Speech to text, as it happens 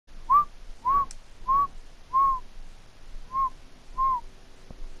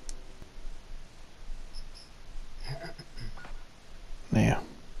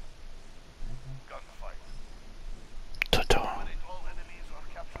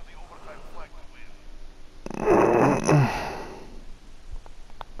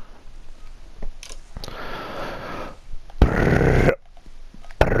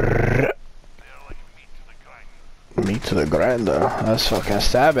to the grinder. That's fucking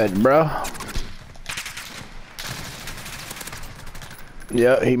savage, bro.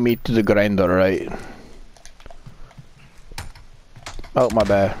 Yeah, he meet to the grinder, right? Oh, my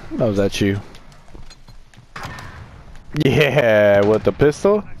bad. That was that you. Yeah, with the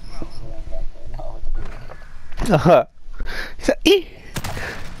pistol? He's like, ee!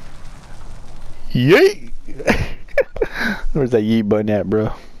 Yeet! Where's that yeet button at,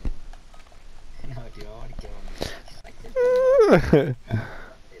 bro?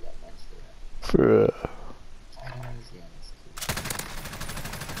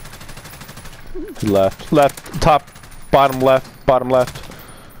 Left, top, bottom left.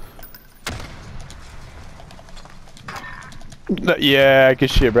 Yeah, good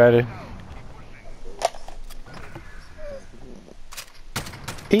shit, Brandon.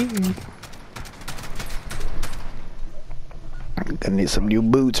 Gonna need some new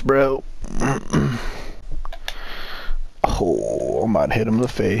boots, bro. Oh, I might hit him in the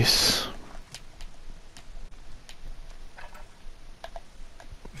face.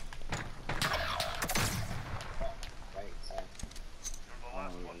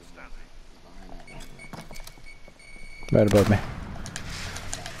 Right above me.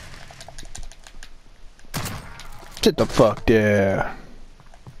 Sit the fuck there.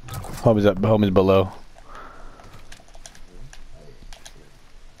 Homie's up, homie's below.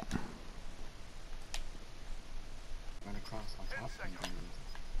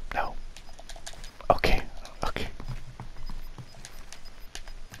 No. Okay.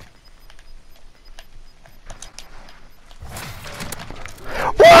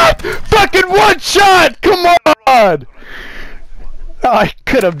 What? Fucking one shot! Come on! I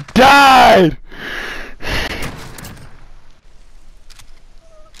could have died!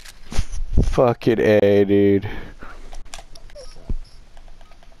 Fucking A, dude.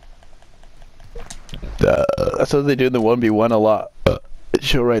 That's what they do in the 1v1 a lot.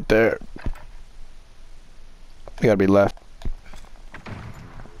 Show right there. You gotta be left.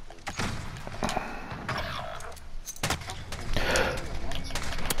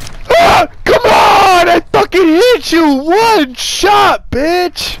 Ah! Come on! I fucking hit you! One shot,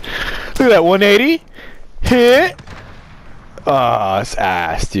 bitch! Look at that 180. Hit. Oh, it's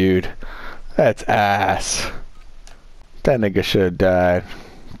ass, dude. That's ass. That nigga should have died.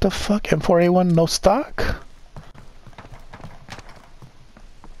 What the fuck? M4A1 no stock?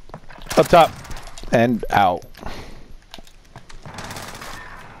 Up top. And out.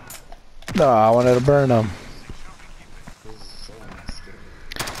 No, I wanted to burn him.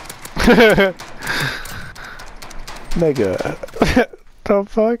 Nigga. The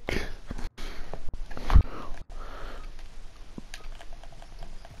fuck?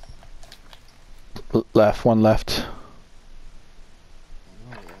 Left, one left.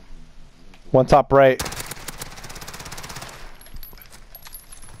 One top right.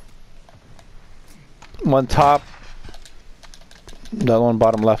 One top. The other one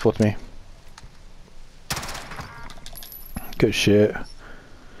bottom left with me. Good shit.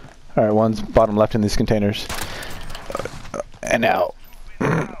 Alright, one's bottom left in these containers. And out.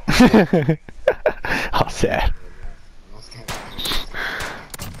 All sad.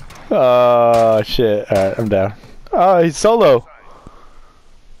 Oh shit. Alright, I'm down. Oh, he's solo.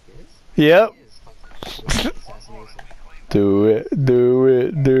 Yep. Do it.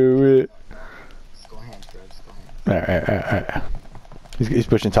 Alright. He's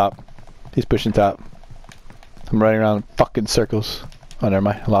pushing top. I'm running around in fucking circles. Oh, never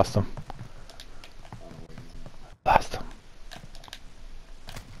mind. I lost him.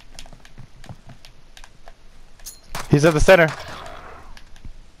 He's at the center.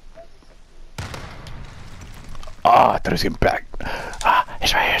 Oh, I thought he was getting back. Ah,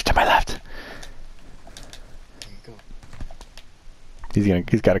 he's right here. He's to my left.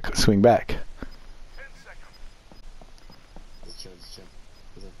 He's got to swing back.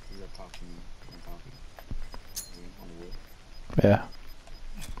 Yeah.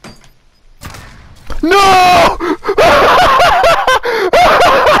 No!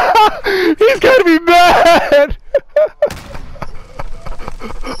 He's gotta be mad!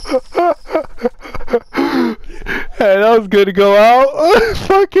 Hey, that was good to go out.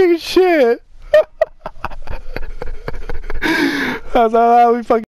 Fucking shit. That's how we fucking